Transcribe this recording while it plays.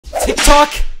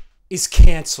TikTok is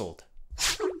cancelled.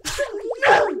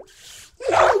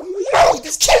 No,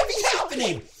 this can't be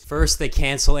happening. First they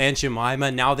cancel Aunt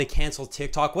Jemima, now they cancel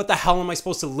TikTok. What the hell am I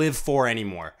supposed to live for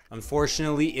anymore?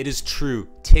 Unfortunately, it is true.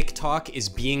 TikTok is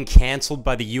being canceled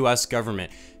by the US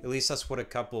government. At least that's what a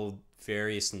couple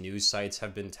various news sites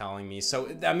have been telling me. So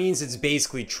that means it's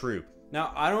basically true.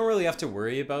 Now, I don't really have to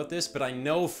worry about this, but I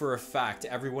know for a fact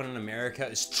everyone in America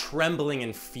is trembling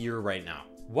in fear right now.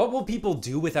 What will people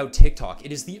do without TikTok?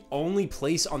 It is the only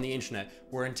place on the internet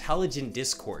where intelligent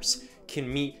discourse can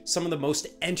meet some of the most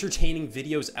entertaining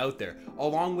videos out there,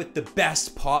 along with the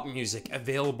best pop music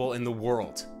available in the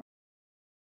world.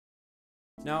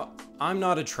 Now, I'm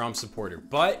not a Trump supporter,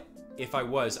 but if I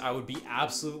was, I would be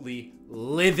absolutely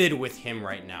livid with him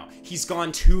right now. He's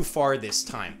gone too far this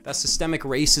time. That systemic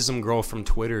racism girl from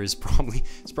Twitter is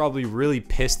probably really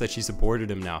pissed that she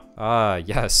supported him now.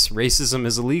 Yes, racism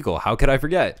is illegal. How could I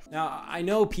forget? Now, I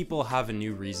know people have a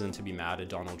new reason to be mad at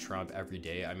Donald Trump every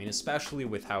day. I mean, especially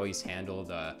with how he's handled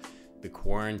the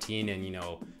quarantine and, you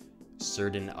know,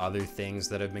 certain other things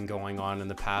that have been going on in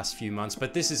the past few months.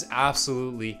 But this is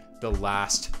absolutely the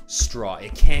last straw.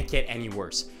 It can't get any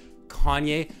worse.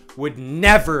 Kanye would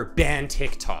never ban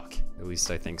TikTok. At least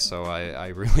I think so. I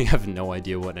really have no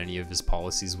idea what any of his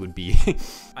policies would be.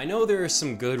 I know there are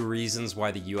some good reasons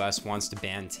why the US wants to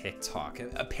ban TikTok.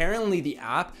 Apparently the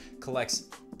app collects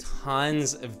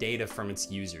tons of data from its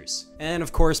users. And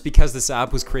of course, because this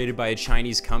app was created by a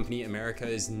Chinese company, America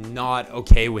is not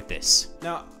okay with this.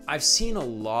 Now, I've seen a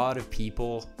lot of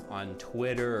people on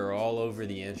Twitter or all over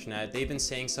the internet, they've been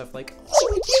saying stuff like,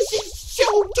 "Oh, this is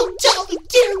so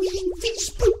totalitarian.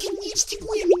 Facebook and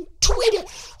Instagram and Twitter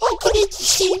all connect the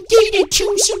same data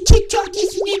too, so TikTok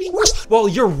isn't any worse." Well,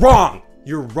 you're wrong.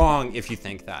 You're wrong if you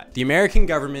think that. The American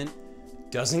government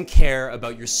doesn't care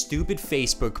about your stupid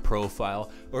Facebook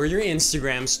profile or your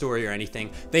Instagram story or anything.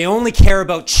 They only care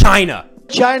about China.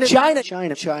 China. You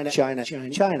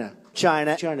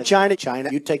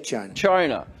take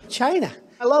China. China.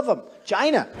 I love them.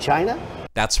 China.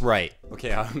 That's right.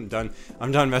 Okay, I'm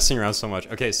done messing around so much.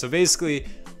 Okay, so basically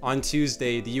on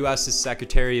Tuesday, the US's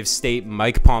Secretary of State,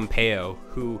 Mike Pompeo,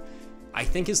 who I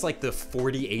think is like the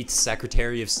 48th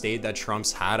Secretary of State that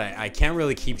Trump's had. I can't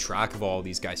really keep track of all of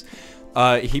these guys.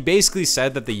 He basically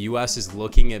said that the US is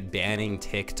looking at banning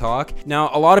TikTok. Now,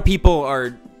 a lot of people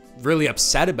are really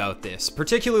upset about this,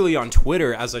 particularly on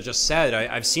Twitter. As I just said,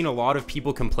 I've seen a lot of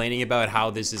people complaining about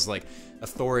how this is like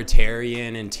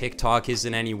authoritarian and TikTok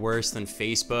isn't any worse than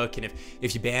Facebook, and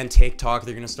if you ban TikTok,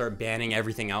 they're gonna start banning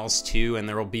everything else too, and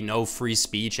there will be no free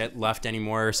speech left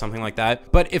anymore or something like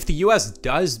that. But if the US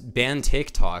does ban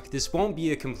TikTok, this won't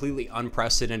be a completely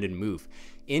unprecedented move.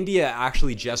 India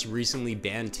actually just recently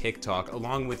banned TikTok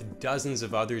along with dozens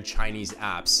of other Chinese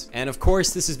apps. And of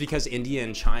course, this is because India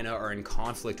and China are in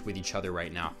conflict with each other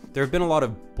right now. There have been a lot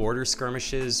of border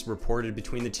skirmishes reported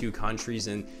between the two countries,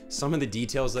 and some of the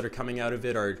details that are coming out of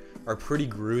it are pretty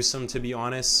gruesome, to be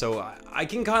honest. So I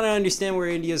can kind of understand where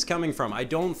India is coming from. I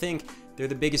don't think they're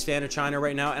the biggest fan of China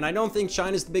right now, and I don't think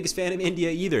China's the biggest fan of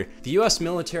India either. The US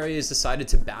military has decided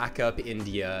to back up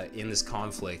India in this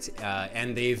conflict,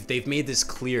 and they've made this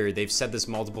clear. They've said this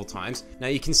multiple times. Now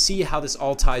you can see how this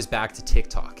all ties back to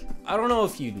TikTok. I don't know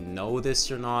if you know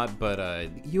this or not, but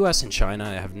US and China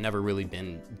have never really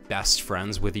been best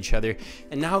friends with each other,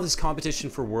 and now this competition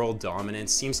for world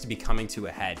dominance seems to be coming to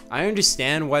a head. I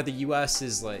understand why the US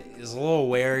is a little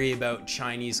wary about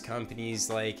Chinese companies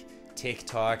like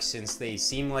TikTok, since they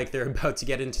seem like they're about to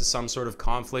get into some sort of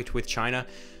conflict with China,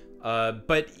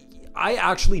 but I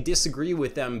actually disagree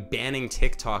with them banning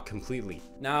TikTok completely.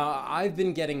 Now, I've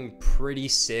been getting pretty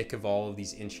sick of all of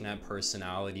these internet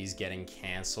personalities getting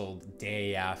canceled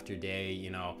day after day. You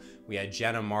know, we had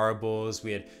Jenna Marbles,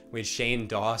 we had Shane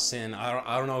Dawson.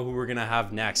 I don't know who we're gonna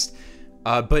have next,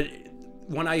 but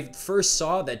when I first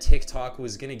saw that TikTok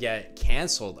was gonna get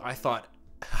canceled, I thought,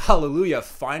 hallelujah,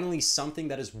 finally something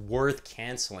that is worth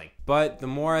canceling. But the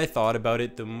more I thought about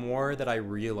it, the more that I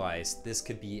realized this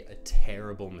could be a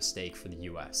terrible mistake for the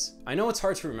US. I know it's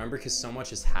hard to remember because so much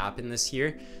has happened this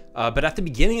year, but at the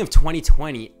beginning of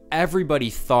 2020, everybody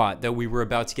thought that we were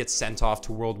about to get sent off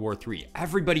to World War III.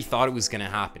 Everybody thought it was gonna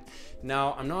happen.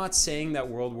 Now, I'm not saying that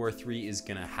World War III is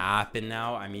gonna happen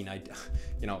now. I mean,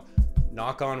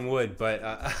 knock on wood, but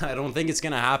I don't think it's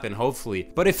gonna happen, hopefully.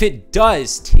 But if it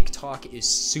does, TikTok is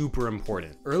super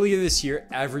important. Earlier this year,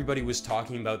 everybody was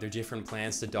talking about their different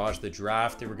plans to dodge the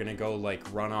draft. They were gonna go like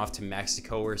run off to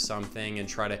Mexico or something and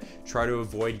try to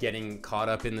avoid getting caught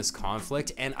up in this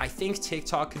conflict. And I think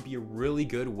TikTok could be a really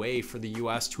good way for the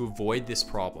US to avoid this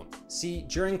problem. See,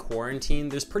 during quarantine,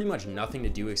 there's pretty much nothing to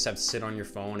do except sit on your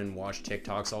phone and watch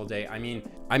TikToks all day. I mean,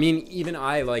 even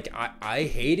I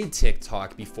hated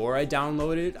TikTok before I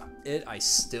downloaded it. I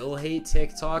still hate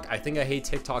TikTok. I think I hate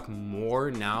TikTok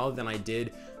more now than I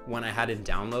did when I hadn't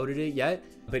downloaded it yet.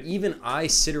 But even I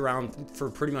sit around for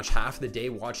pretty much half the day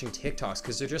watching TikToks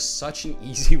because they're just such an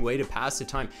easy way to pass the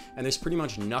time, and there's pretty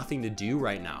much nothing to do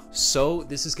right now. So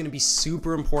this is going to be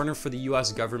super important for the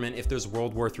US government if there's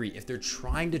World War III. If they're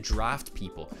trying to draft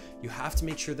people, you have to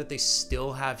make sure that they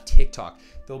still have TikTok.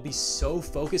 They'll be so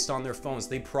focused on their phones,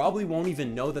 they probably won't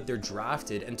even know that they're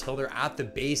drafted until they're at the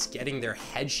base getting their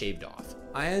head shaved off.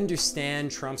 I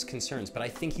understand Trump's concerns, but I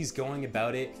think he's going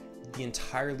about it the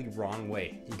entirely wrong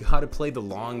way. You gotta play the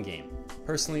long game.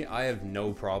 Personally, I have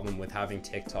no problem with having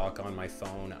TikTok on my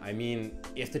phone. I mean,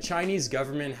 if the Chinese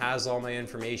government has all my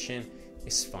information,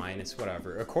 it's fine, it's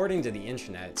whatever. According to the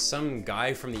internet, some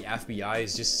guy from the FBI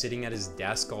is just sitting at his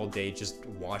desk all day just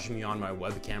watching me on my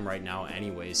webcam right now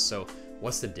anyways, so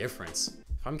what's the difference?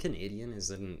 If I'm Canadian,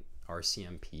 is it an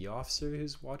RCMP officer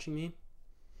who's watching me?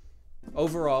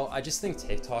 Overall, I just think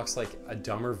TikTok's like a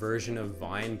dumber version of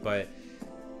Vine, but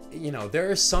you know, there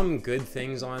are some good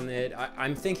things on it.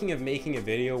 I'm thinking of making a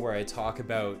video where I talk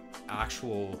about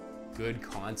actual good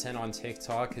content on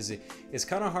TikTok because it's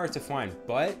kind of hard to find.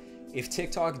 But if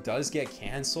TikTok does get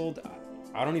canceled,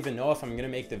 I don't even know if I'm gonna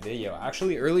make the video.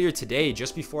 Actually, earlier today,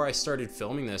 just before I started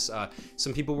filming this,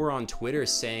 some people were on Twitter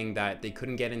saying that they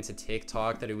couldn't get into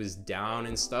TikTok, that it was down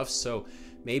and stuff. So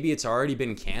maybe it's already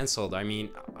been canceled. I mean,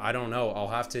 I don't know. I'll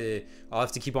have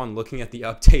to keep on looking at the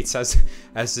updates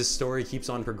as this story keeps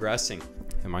on progressing.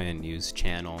 Am I a news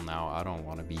channel now? I don't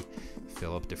want to be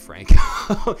Philip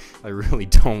DeFranco. I really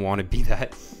don't want to be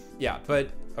that. Yeah, but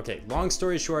okay, long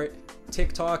story short,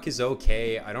 TikTok is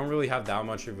okay. I don't really have that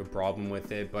much of a problem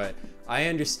with it, but I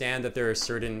understand that there are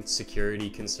certain security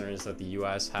concerns that the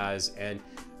US has, and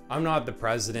I'm not the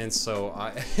president, so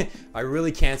I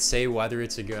really can't say whether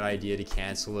it's a good idea to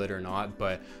cancel it or not,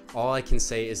 but all I can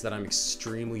say is that I'm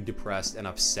extremely depressed and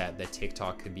upset that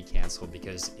TikTok could be canceled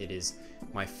because it is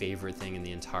my favorite thing in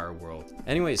the entire world.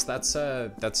 Anyways, that's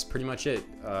pretty much it.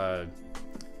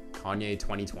 Kanye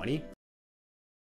 2020.